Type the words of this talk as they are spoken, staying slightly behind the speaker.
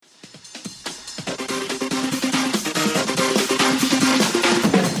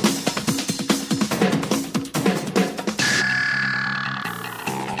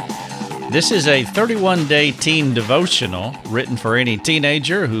This is a 31-day teen devotional written for any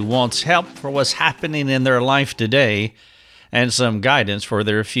teenager who wants help for what's happening in their life today and some guidance for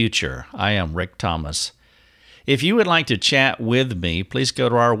their future. I am Rick Thomas. If you would like to chat with me, please go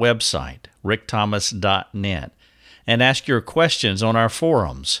to our website, rickthomas.net, and ask your questions on our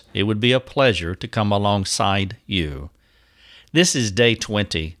forums. It would be a pleasure to come alongside you. This is day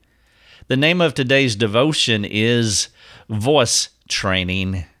 20. The name of today's devotion is Voice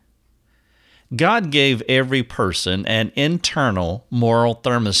Training. God gave every person an internal moral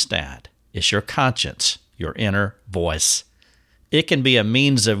thermostat. It's your conscience, your inner voice. It can be a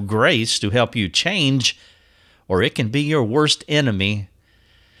means of grace to help you change, or it can be your worst enemy.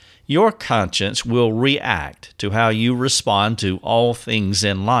 Your conscience will react to how you respond to all things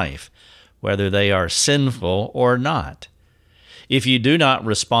in life, whether they are sinful or not. If you do not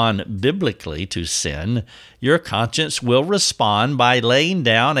respond biblically to sin, your conscience will respond by laying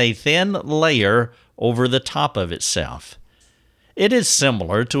down a thin layer over the top of itself. It is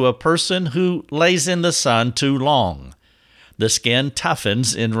similar to a person who lays in the sun too long. The skin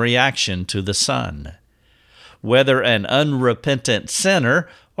toughens in reaction to the sun. Whether an unrepentant sinner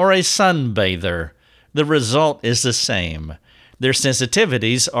or a sunbather, the result is the same. Their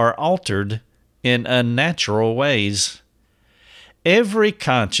sensitivities are altered in unnatural ways. Every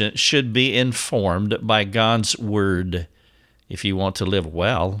conscience should be informed by God's Word if you want to live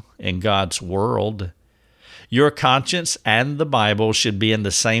well in God's world. Your conscience and the Bible should be in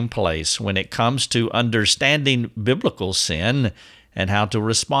the same place when it comes to understanding biblical sin and how to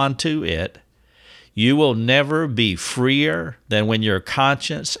respond to it. You will never be freer than when your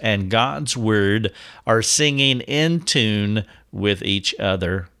conscience and God's Word are singing in tune with each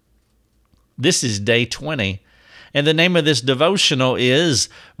other. This is day 20. And the name of this devotional is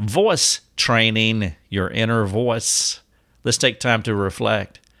Voice Training, Your Inner Voice. Let's take time to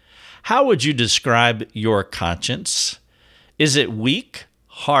reflect. How would you describe your conscience? Is it weak,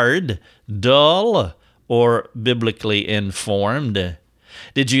 hard, dull, or biblically informed?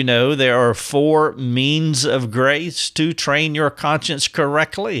 Did you know there are 4 means of grace to train your conscience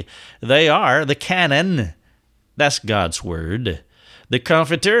correctly? They are the canon, that's God's Word, the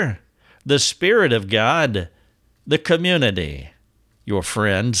Comforter, the Spirit of God, the community, your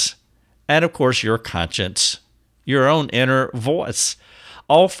friends, and of course your conscience, your own inner voice.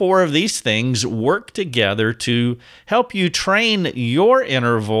 All 4 of these things work together to help you train your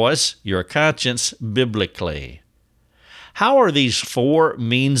inner voice, your conscience, biblically. How are these 4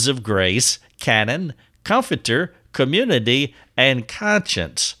 means of grace, canon, comforter, community, and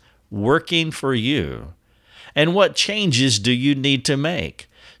conscience, working for you? And what changes do you need to make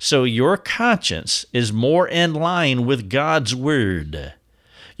so your conscience is more in line with God's Word?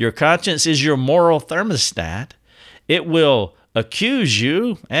 Your conscience is your moral thermostat. It will accuse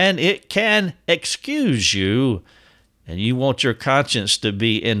you and it can excuse you. And you want your conscience to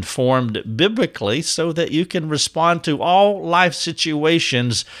be informed biblically so that you can respond to all life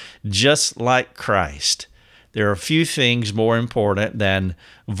situations just like Christ. There are few things more important than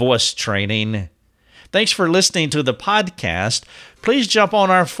voice training. Thanks for listening to the podcast. Please jump on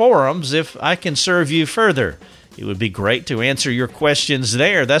our forums if I can serve you further. It would be great to answer your questions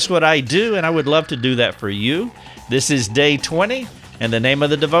there. That's what I do, and I would love to do that for you. This is day 20, and the name of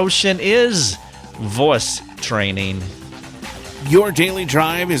the devotion is Voice Training. Your Daily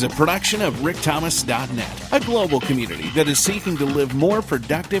Drive is a production of rickthomas.net, a global community that is seeking to live more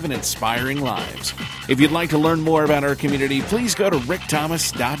productive and inspiring lives. If you'd like to learn more about our community, please go to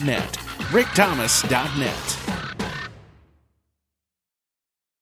rickthomas.net. rickthomas.net.